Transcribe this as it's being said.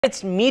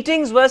It's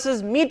meetings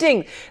versus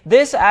meeting.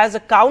 This as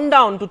a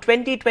countdown to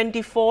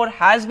 2024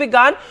 has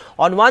begun.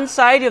 On one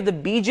side, you have the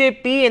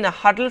BJP in a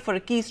huddle for a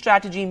key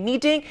strategy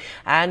meeting,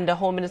 and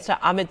Home Minister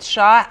Amit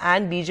Shah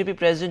and BJP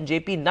President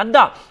JP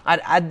Nadda are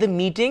at the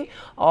meeting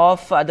of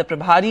the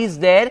Prabharis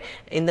there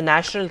in the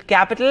national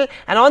capital.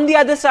 And on the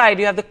other side,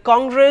 you have the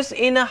Congress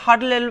in a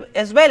huddle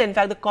as well. In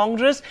fact, the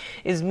Congress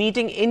is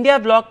meeting India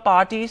bloc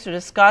parties to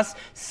discuss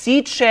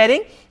seat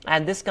sharing.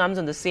 And this comes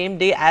on the same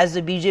day as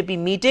the BJP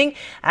meeting.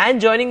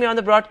 And joining me on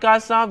the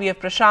broadcast now, we have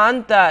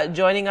Prashant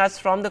joining us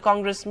from the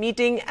Congress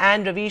meeting,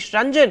 and Ravish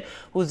Ranjan,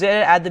 who's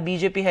there at the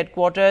BJP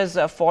headquarters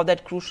for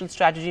that crucial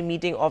strategy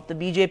meeting of the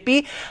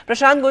BJP.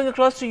 Prashant, going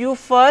across to you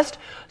first.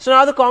 So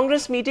now the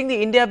Congress meeting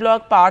the India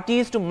bloc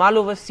parties to mull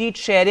over seat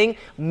sharing.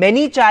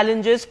 Many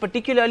challenges,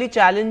 particularly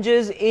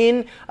challenges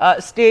in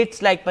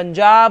states like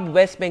Punjab,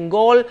 West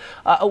Bengal.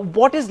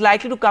 What is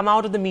likely to come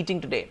out of the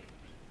meeting today?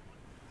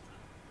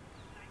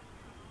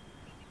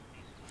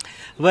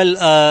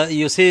 Well,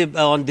 you see,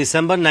 on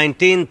December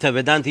 19th,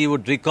 Vedant, you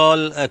would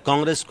recall,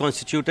 Congress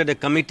constituted a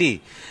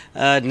committee,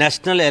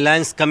 National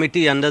Alliance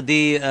Committee under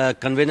the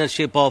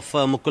convenership of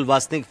Mukul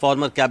Wasnik,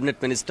 former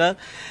cabinet minister,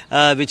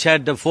 which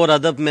had 4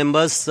 other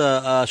members,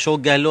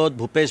 Ashok Gehlot,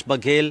 Bhupesh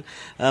Baghel,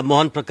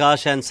 Mohan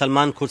Prakash and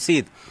Salman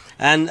Khurshid.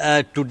 And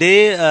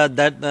today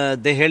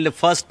they held the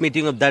first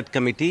meeting of that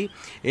committee,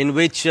 in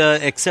which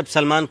except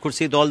Salman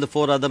Khurshid, all the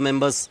 4 other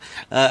members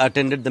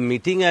attended the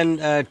meeting. And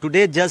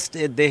today just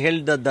they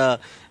held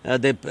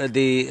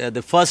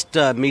the first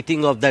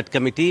meeting of that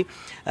committee,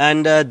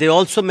 and they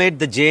also made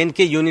the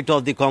J&K unit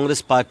of the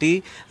Congress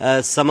party.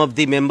 Some of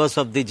the members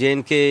of the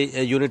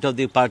J&K unit of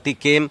the party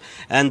came,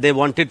 and they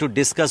wanted to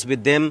discuss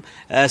with them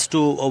as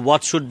to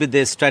what should be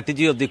the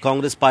strategy of the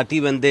Congress party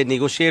when they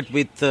negotiate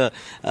with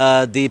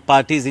the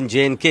parties in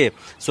J&K.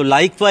 So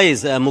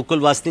likewise, Mukul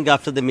Wasnik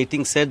after the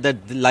meeting said that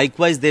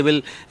likewise they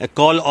will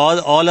call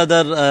all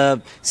other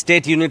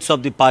state units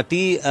of the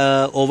party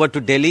over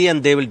to Delhi,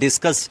 and they will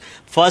discuss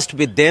first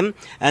with them,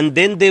 and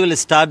then they will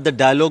start the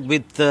dialogue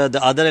with the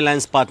other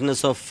alliance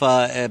partners of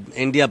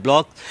India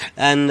bloc,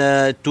 and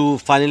to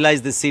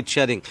finalize the seat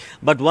sharing.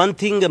 But one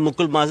thing,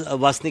 Mukul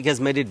Wasnik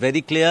has made it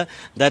very clear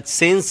that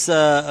since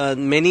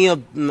many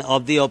of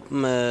the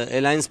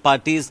alliance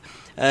parties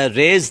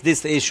raised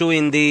this issue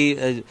in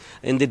the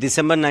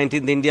December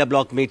 19th India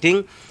bloc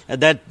meeting,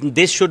 that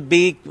this should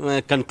be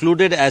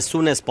concluded as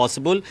soon as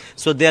possible.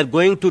 So they are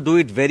going to do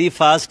it very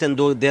fast, and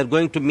they are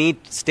going to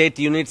meet state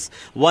units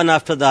one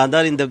after the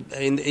other in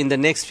the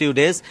next few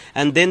days,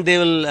 and then they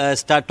will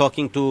start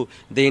talking to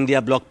the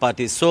India bloc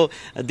parties. So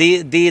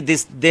they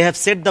have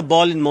set the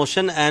ball in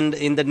motion, and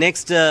in the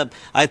next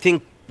I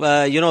think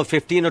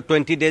 15 or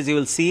 20 days, you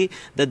will see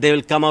that they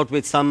will come out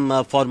with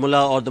some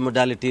formula or the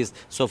modalities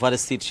so far as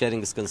seat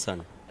sharing is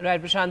concerned. Right,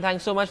 Prashant,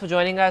 thanks so much for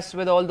joining us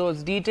with all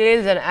those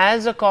details. And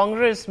as the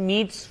Congress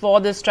meets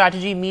for the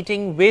strategy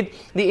meeting with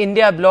the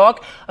India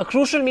bloc, a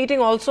crucial meeting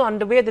also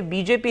underway at the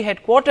BJP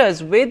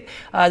headquarters with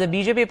the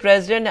BJP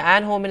President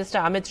and Home Minister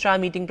Amit Shah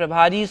meeting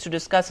Prabharis to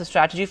discuss a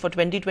strategy for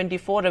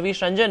 2024.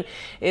 Ravish Ranjan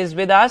is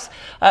with us.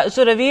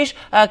 So Ravish,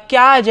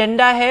 क्या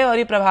agenda है और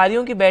ये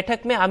प्रभारियों की बैठक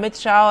में अमित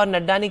शाह और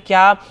नड्डा ने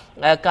क्या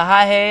कहा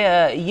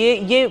है?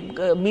 ये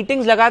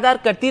मीटिंग्स लगातार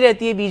करती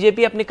रहती है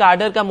बीजेपी अपने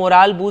कार्डर का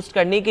मोराल बूस्ट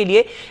करने के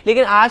लिए,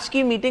 लेकिन आज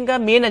की मीटिंग का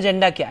मेन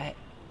एजेंडा क्या है?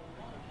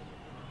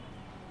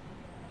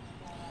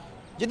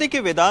 जी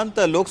देखिए वेदांत,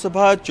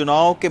 लोकसभा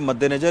चुनाव के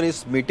मद्देनजर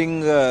इस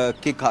मीटिंग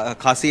की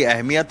खासी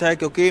अहमियत है,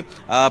 क्योंकि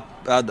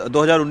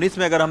 2019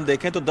 में अगर हम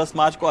देखें तो 10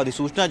 मार्च को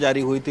अधिसूचना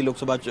जारी हुई थी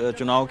लोकसभा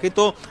चुनाव की।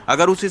 तो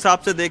अगर उस हिसाब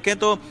से देखें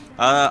तो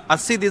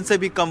 80 दिन से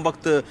भी कम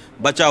वक्त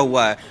बचा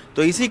हुआ है।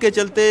 तो इसी के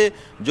चलते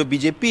जो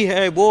बीजेपी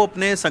है वो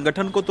अपने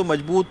संगठन को तो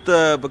मजबूत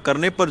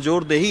करने पर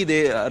जोर दे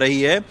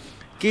रही है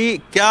कि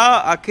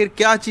आखिर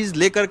क्या चीज़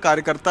लेकर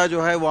कार्यकर्ता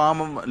जो है वो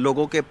आम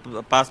लोगों के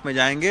पास में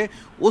जाएंगे,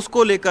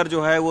 उसको लेकर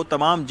जो है वो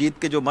तमाम जीत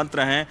के जो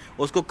मंत्र हैं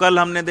उसको। कल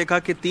हमने देखा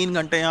कि 3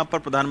 घंटे यहाँ पर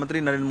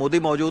प्रधानमंत्री नरेंद्र मोदी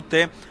मौजूद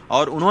थे,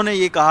 और उन्होंने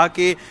ये कहा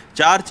कि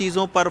 4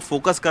 चीज़ों पर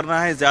फोकस करना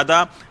है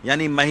ज़्यादा,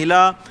 यानी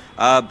महिला,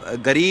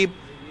 गरीब,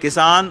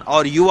 किसान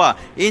और युवा।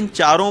 इन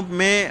चारों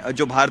में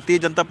जो भारतीय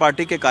जनता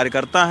पार्टी के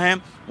कार्यकर्ता हैं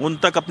उन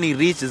तक अपनी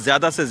रीच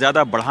ज़्यादा से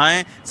ज़्यादा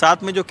बढ़ाएं,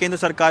 साथ में जो केंद्र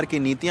सरकार की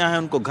नीतियां हैं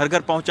उनको घर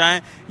घर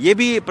पहुंचाएं। ये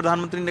भी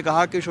प्रधानमंत्री ने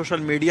कहा कि सोशल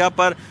मीडिया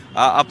पर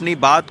अपनी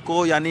बात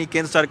को, यानी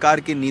केंद्र सरकार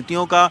की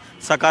नीतियों का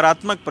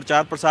सकारात्मक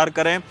प्रचार प्रसार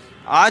करें।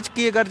 आज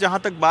की अगर जहां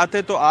तक बात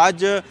है तो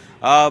आज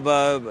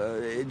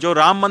जो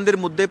राम मंदिर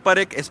मुद्दे पर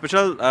एक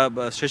स्पेशल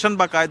सेशन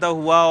बाकायदा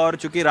हुआ, और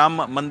चूंकि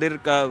राम मंदिर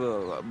का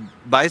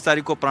 22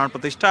 तारीख को प्राण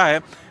प्रतिष्ठा है,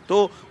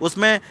 तो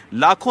उसमें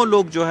लाखों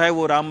लोग जो है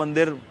वो राम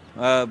मंदिर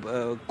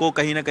को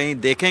कहीं ना कहीं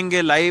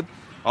देखेंगे लाइव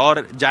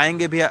और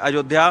जाएंगे भी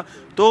अयोध्या।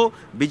 तो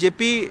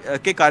बीजेपी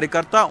के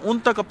कार्यकर्ता उन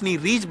तक अपनी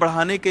रीच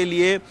बढ़ाने के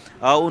लिए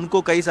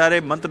उनको कई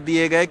सारे मंत्र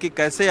दिए गए कि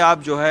कैसे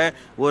आप जो है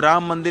वो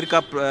राम मंदिर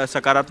का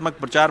सकारात्मक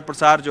प्रचार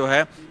प्रसार जो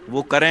है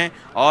वो करें,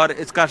 और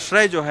इसका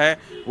श्रेय जो है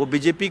वो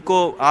बीजेपी को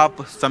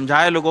आप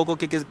समझाएं लोगों को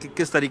कि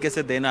किस तरीके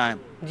से देना है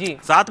जी।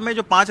 साथ में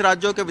जो 5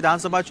 राज्यों के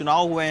विधानसभा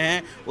चुनाव हुए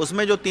हैं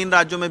उसमें जो 3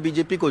 राज्यों में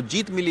बीजेपी को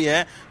जीत मिली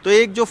है, तो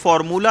एक जो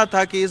फॉर्मूला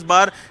था कि इस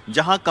बार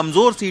जहां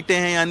कमजोर सीटें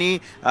हैं यानी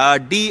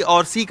डी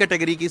और सी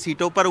कैटेगरी की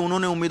सीटों पर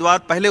उन्होंने उम्मीदवार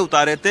पहले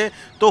उतारे थे,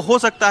 तो हो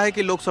सकता है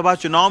कि लोकसभा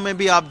चुनाव में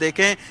भी आप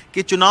देखें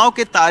कि चुनाव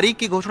के तारीख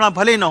की घोषणा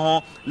भले न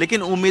हो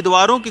लेकिन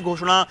उम्मीदवारों की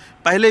घोषणा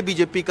पहले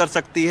बीजेपी कर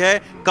सकती है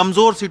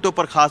कमजोर सीटों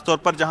पर, खासतौर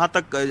पर जहां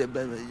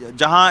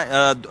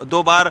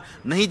 2 बार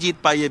नहीं जीत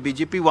पाई है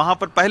बीजेपी, वहां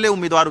पर पहले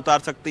उम्मीदवार उतार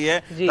सकती है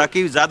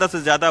ताकि ज्यादा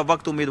से ज्यादा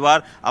वक्त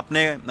उम्मीदवार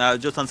अपने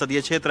जो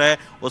संसदीय क्षेत्र है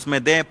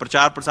उसमें दें,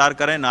 प्रचार प्रसार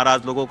करें,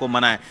 नाराज लोगों को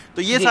मनाएं।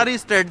 तो ये सारी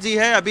स्ट्रेटजी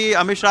है। अभी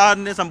अमित शाह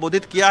ने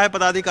संबोधित किया है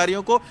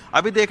पदाधिकारियों को,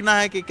 अभी देखना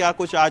है कि क्या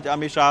कुछ आज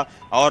अमित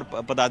शाह और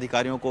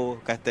पदाधिकारियों को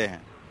कहते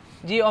हैं।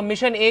 जी, और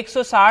मिशन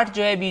 160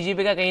 जो है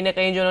बीजेपी का कहीं ना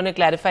कहीं जो उन्होंने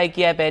क्लैरिफाई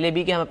किया है पहले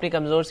भी कि हम अपनी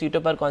कमजोर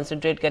सीटों पर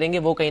कंसंट्रेट करेंगे,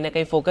 वो कहीं ना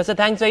कहीं फोकस है।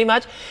 Thanks very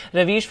much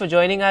Ravish for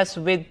joining us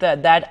with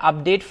that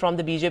update from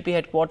the BJP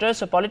headquarters.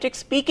 So politics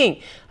speaking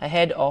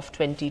ahead of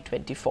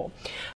 2024।